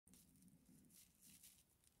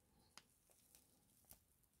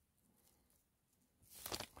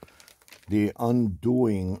The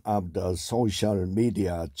undoing of the social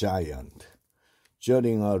media giant.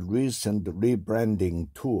 During a recent rebranding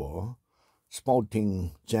tour,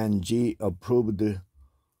 sporting Gen Z approved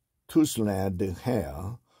tousled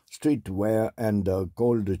hair, streetwear, and a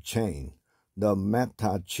gold chain, the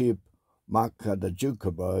Meta chief Mark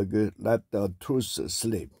Zuckerberg let the truth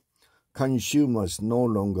slip. Consumers no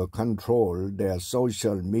longer control their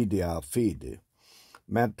social media feed.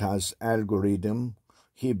 Meta's algorithm,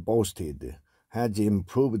 he boasted, has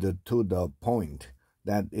improved to the point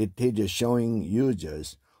that it is showing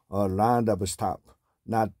users a lot of stuff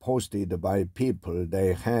not posted by people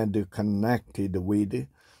they had connected with,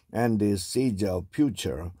 and sees a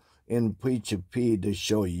future in which feed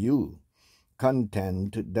show you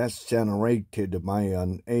content that's generated by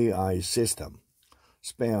an AI system.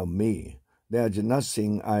 Spare me, there's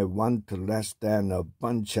nothing I want less than a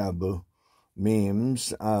bunch of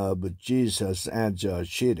memes of Jesus as a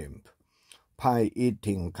shrimp,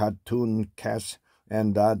 pie-eating cartoon cats,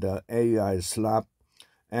 and other AI slop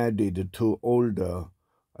added to all the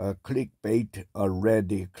clickbait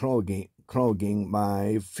already clogging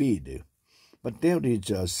my feed. But there is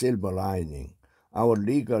a silver lining. Our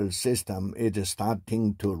legal system is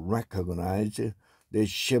starting to recognize this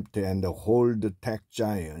shift and hold tech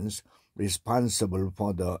giants responsible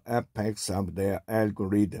for the apex of their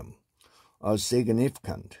algorithm, a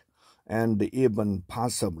significant and even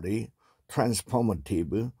possibly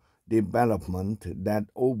transformative development that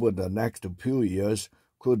over the next few years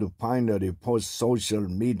could finally force social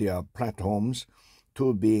media platforms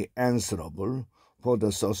to be answerable for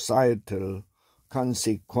the societal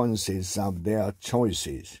consequences of their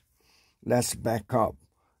choices. Let's back up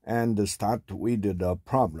and start with the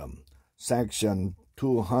problem. Section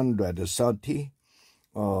 230,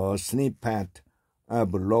 a snippet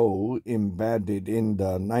of law embedded in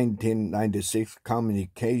the 1996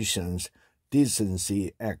 Communications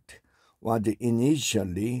Decency Act, was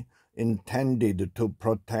initially intended to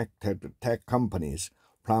protect tech companies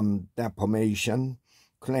from defamation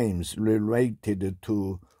claims related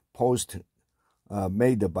to posts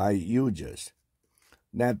made by users.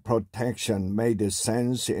 That protection made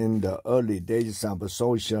sense in the early days of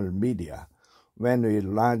social media, when we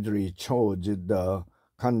largely chose the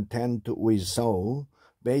content we saw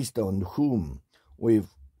based on whom we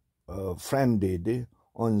friended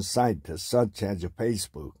on sites such as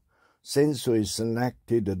Facebook. Since we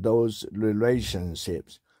selected those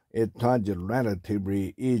relationships, it was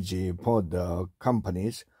relatively easy for the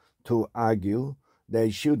companies to argue they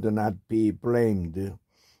should not be blamed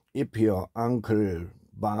if your Uncle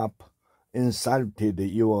Bob insulted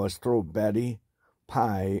your strawberry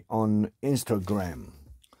pie on Instagram.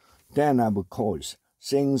 Then, of course,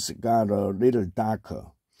 things got a little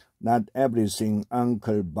darker. Not everything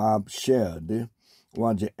Uncle Bob shared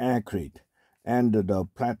was accurate, and the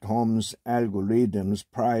platform's algorithms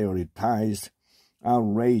prioritized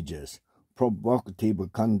outrageous,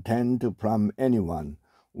 provocative content from anyone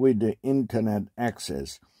with internet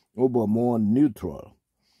access over more neutral,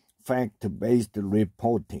 fact-based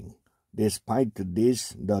reporting. Despite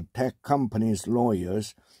this, the tech companies'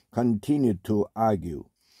 lawyers continued to argue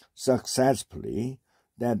successfully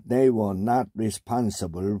that they were not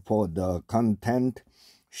responsible for the content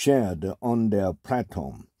shared on their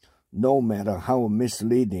platform, no matter how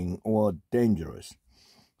misleading or dangerous.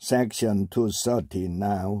 Section 230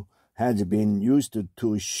 now has been used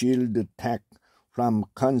to shield tech from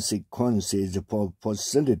consequences for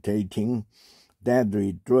facilitating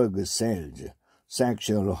deadly drug sales,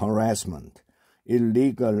 sexual harassment,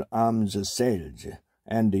 illegal arms sales,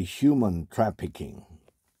 and human trafficking.